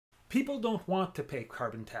People don't want to pay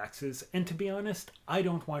carbon taxes, and to be honest, I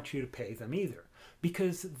don't want you to pay them either,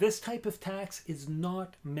 because this type of tax is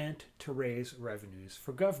not meant to raise revenues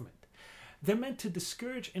for government. They're meant to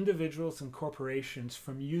discourage individuals and corporations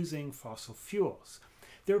from using fossil fuels.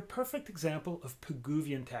 They're a perfect example of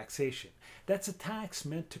Pigouvian taxation. That's a tax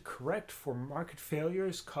meant to correct for market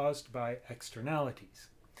failures caused by externalities.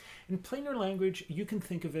 In plainer language, you can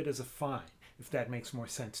think of it as a fine, if that makes more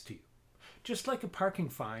sense to you. Just like a parking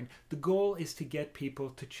fine, the goal is to get people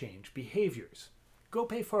to change behaviors. Go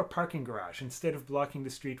pay for a parking garage instead of blocking the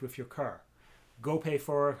street with your car. Go pay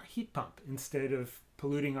for a heat pump instead of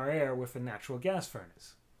polluting our air with a natural gas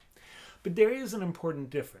furnace. But there is an important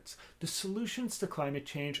difference. The solutions to climate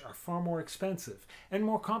change are far more expensive and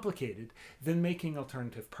more complicated than making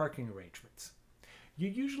alternative parking arrangements. You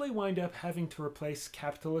usually wind up having to replace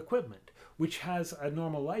capital equipment, which has a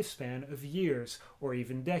normal lifespan of years or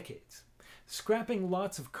even decades. Scrapping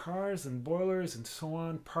lots of cars and boilers and so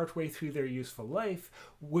on partway through their useful life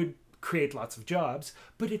would create lots of jobs,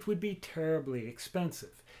 but it would be terribly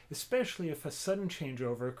expensive, especially if a sudden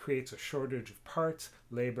changeover creates a shortage of parts,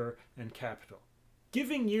 labor, and capital.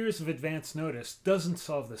 Giving years of advance notice doesn't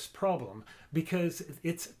solve this problem because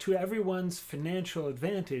it's to everyone's financial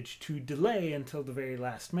advantage to delay until the very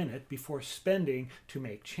last minute before spending to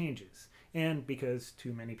make changes, and because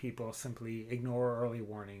too many people simply ignore early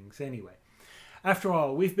warnings anyway. After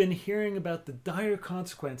all, we've been hearing about the dire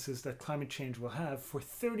consequences that climate change will have for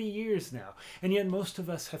 30 years now, and yet most of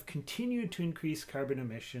us have continued to increase carbon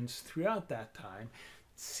emissions throughout that time,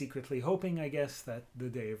 secretly hoping, I guess, that the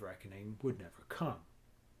day of reckoning would never come.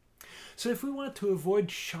 So if we want to avoid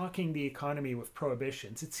shocking the economy with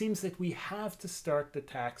prohibitions, it seems that we have to start the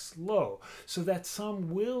tax low so that some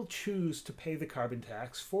will choose to pay the carbon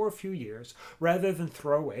tax for a few years rather than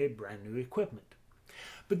throw away brand new equipment.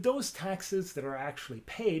 But those taxes that are actually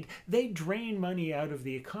paid, they drain money out of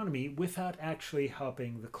the economy without actually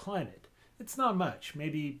helping the climate. It's not much,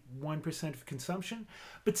 maybe 1% of consumption,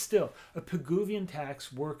 but still, a Pigouvian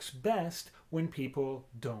tax works best when people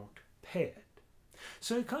don't pay it.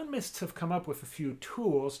 So economists have come up with a few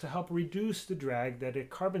tools to help reduce the drag that a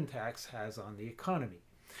carbon tax has on the economy.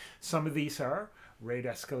 Some of these are rate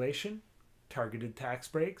escalation, targeted tax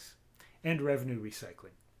breaks, and revenue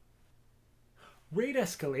recycling. Rate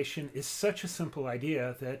escalation is such a simple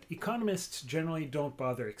idea that economists generally don't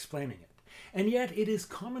bother explaining it. And yet it is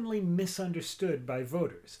commonly misunderstood by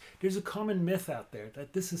voters. There's a common myth out there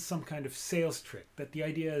that this is some kind of sales trick, that the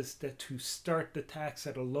idea is that to start the tax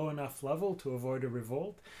at a low enough level to avoid a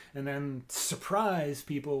revolt, and then surprise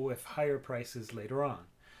people with higher prices later on.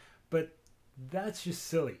 But that's just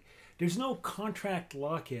silly. There's no contract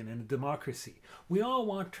lock-in in a democracy. We all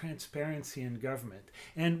want transparency in government,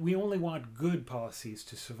 and we only want good policies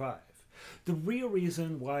to survive. The real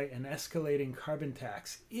reason why an escalating carbon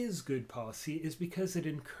tax is good policy is because it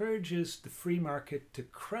encourages the free market to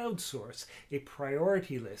crowdsource a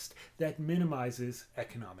priority list that minimizes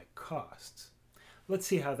economic costs. Let's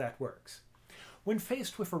see how that works. When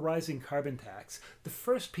faced with a rising carbon tax, the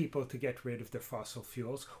first people to get rid of their fossil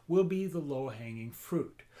fuels will be the low-hanging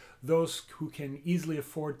fruit, those who can easily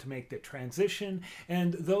afford to make the transition,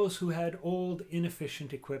 and those who had old,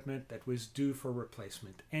 inefficient equipment that was due for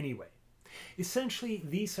replacement anyway. Essentially,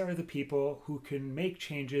 these are the people who can make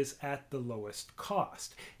changes at the lowest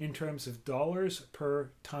cost in terms of dollars per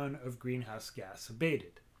ton of greenhouse gas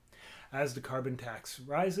abated. As the carbon tax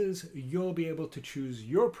rises, you'll be able to choose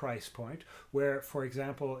your price point where, for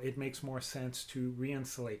example, it makes more sense to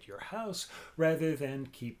re-insulate your house rather than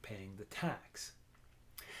keep paying the tax.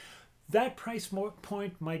 That price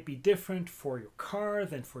point might be different for your car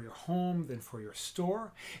than for your home, than for your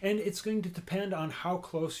store, and it's going to depend on how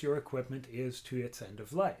close your equipment is to its end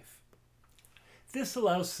of life. This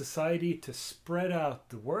allows society to spread out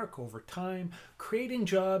the work over time, creating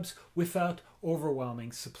jobs without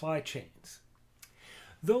overwhelming supply chains.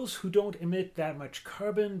 Those who don't emit that much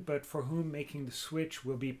carbon, but for whom making the switch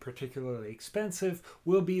will be particularly expensive,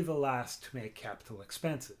 will be the last to make capital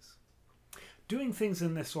expenses. Doing things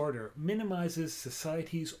in this order minimizes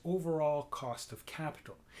society's overall cost of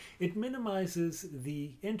capital. It minimizes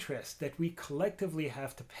the interest that we collectively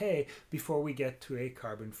have to pay before we get to a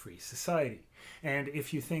carbon-free society. And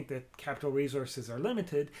if you think that capital resources are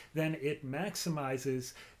limited, then it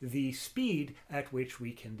maximizes the speed at which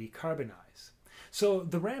we can decarbonize. So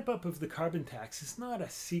the ramp up of the carbon tax is not a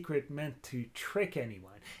secret meant to trick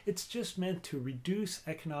anyone. It's just meant to reduce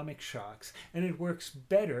economic shocks, and it works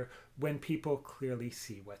better when people clearly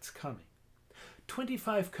see what's coming.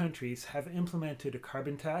 25 countries have implemented a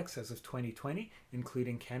carbon tax as of 2020,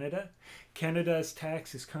 including Canada. Canada's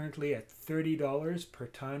tax is currently at $30 per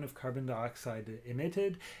ton of carbon dioxide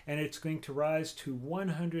emitted, and it's going to rise to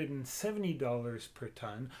 $170 per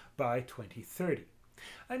ton by 2030.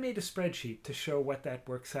 I made a spreadsheet to show what that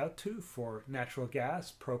works out to for natural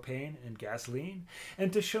gas, propane, and gasoline,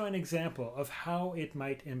 and to show an example of how it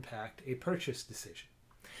might impact a purchase decision.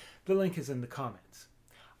 The link is in the comments.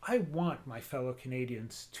 I want my fellow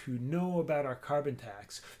Canadians to know about our carbon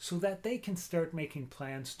tax so that they can start making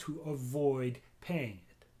plans to avoid paying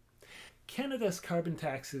it. Canada's carbon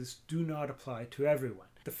taxes do not apply to everyone.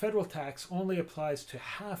 The federal tax only applies to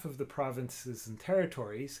half of the provinces and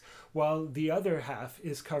territories, while the other half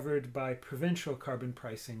is covered by provincial carbon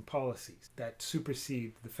pricing policies that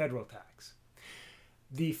supersede the federal tax.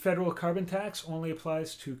 The federal carbon tax only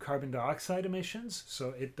applies to carbon dioxide emissions, so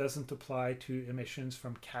it doesn't apply to emissions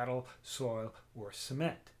from cattle, soil, or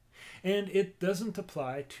cement. And it doesn't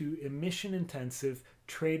apply to emission-intensive,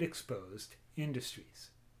 trade-exposed industries.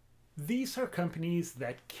 These are companies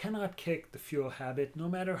that cannot kick the fuel habit no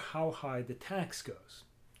matter how high the tax goes.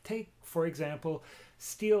 Take, for example,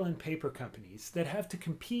 steel and paper companies that have to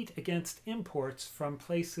compete against imports from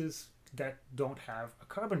places that don't have a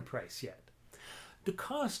carbon price yet. The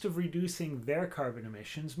cost of reducing their carbon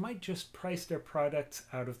emissions might just price their products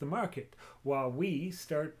out of the market, while we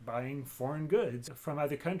start buying foreign goods from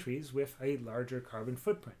other countries with a larger carbon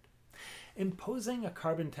footprint. Imposing a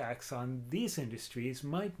carbon tax on these industries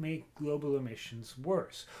might make global emissions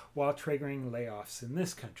worse, while triggering layoffs in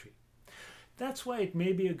this country. That's why it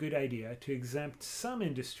may be a good idea to exempt some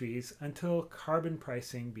industries until carbon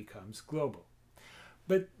pricing becomes global.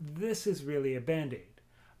 But this is really a band-aid.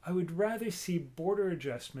 I would rather see border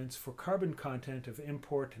adjustments for carbon content of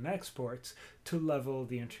import and exports to level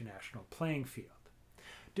the international playing field.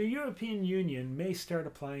 The European Union may start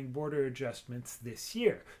applying border adjustments this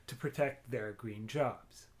year to protect their green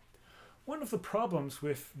jobs. One of the problems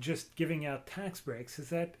with just giving out tax breaks is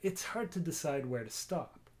that it's hard to decide where to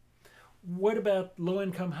stop. What about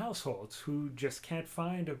low-income households who just can't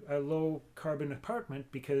find a low-carbon apartment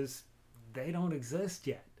because they don't exist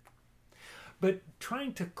yet? But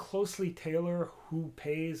trying to closely tailor who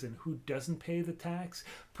pays and who doesn't pay the tax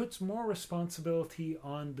puts more responsibility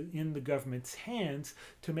in the government's hands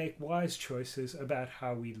to make wise choices about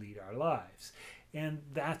how we lead our lives. And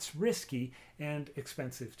that's risky and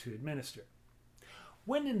expensive to administer.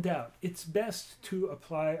 When in doubt, it's best to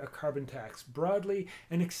apply a carbon tax broadly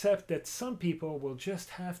and accept that some people will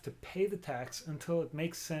just have to pay the tax until it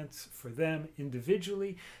makes sense for them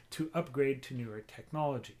individually to upgrade to newer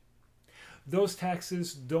technology. Those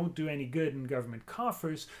taxes don't do any good in government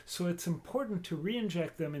coffers, so it's important to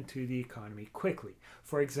re-inject them into the economy quickly,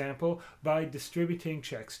 for example, by distributing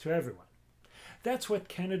checks to everyone. That's what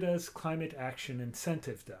Canada's Climate Action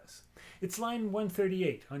Incentive does. It's line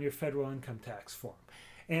 138 on your federal income tax form.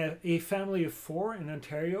 A family of 4 in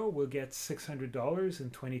Ontario will get $600 in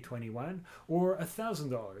 2021 or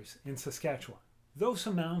 $1,000 in Saskatchewan. Those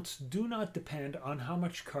amounts do not depend on how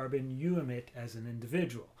much carbon you emit as an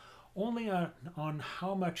individual, only on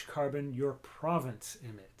how much carbon your province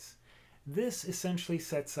emits. This essentially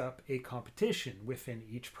sets up a competition within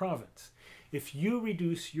each province. If you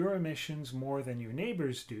reduce your emissions more than your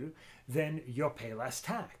neighbors do, then you'll pay less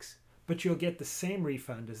tax, but you'll get the same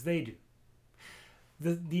refund as they do.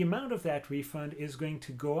 The amount of that refund is going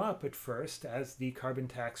to go up at first as the carbon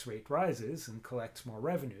tax rate rises and collects more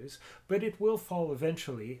revenues, but it will fall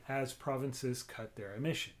eventually as provinces cut their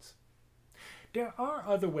emissions. There are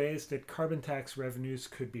other ways that carbon tax revenues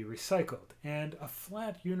could be recycled, and a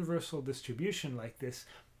flat universal distribution like this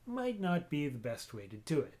might not be the best way to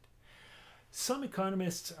do it. Some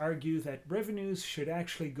economists argue that revenues should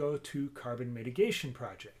actually go to carbon mitigation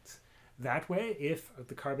projects. That way, if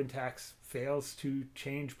the carbon tax fails to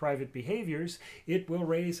change private behaviors, it will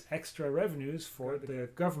raise extra revenues for the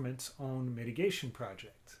government's own mitigation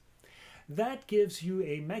projects. That gives you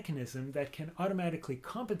a mechanism that can automatically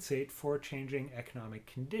compensate for changing economic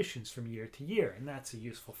conditions from year to year, and that's a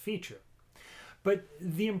useful feature. But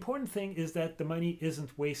the important thing is that the money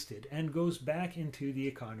isn't wasted and goes back into the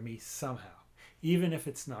economy somehow, even if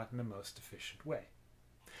it's not in the most efficient way.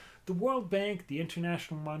 The World Bank, the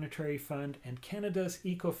International Monetary Fund, and Canada's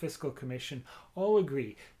Eco-Fiscal Commission all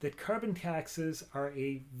agree that carbon taxes are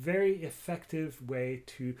a very effective way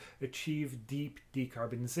to achieve deep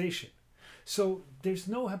decarbonization. So there's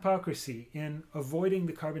no hypocrisy in avoiding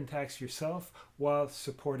the carbon tax yourself while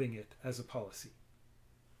supporting it as a policy.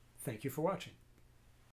 Thank you for watching.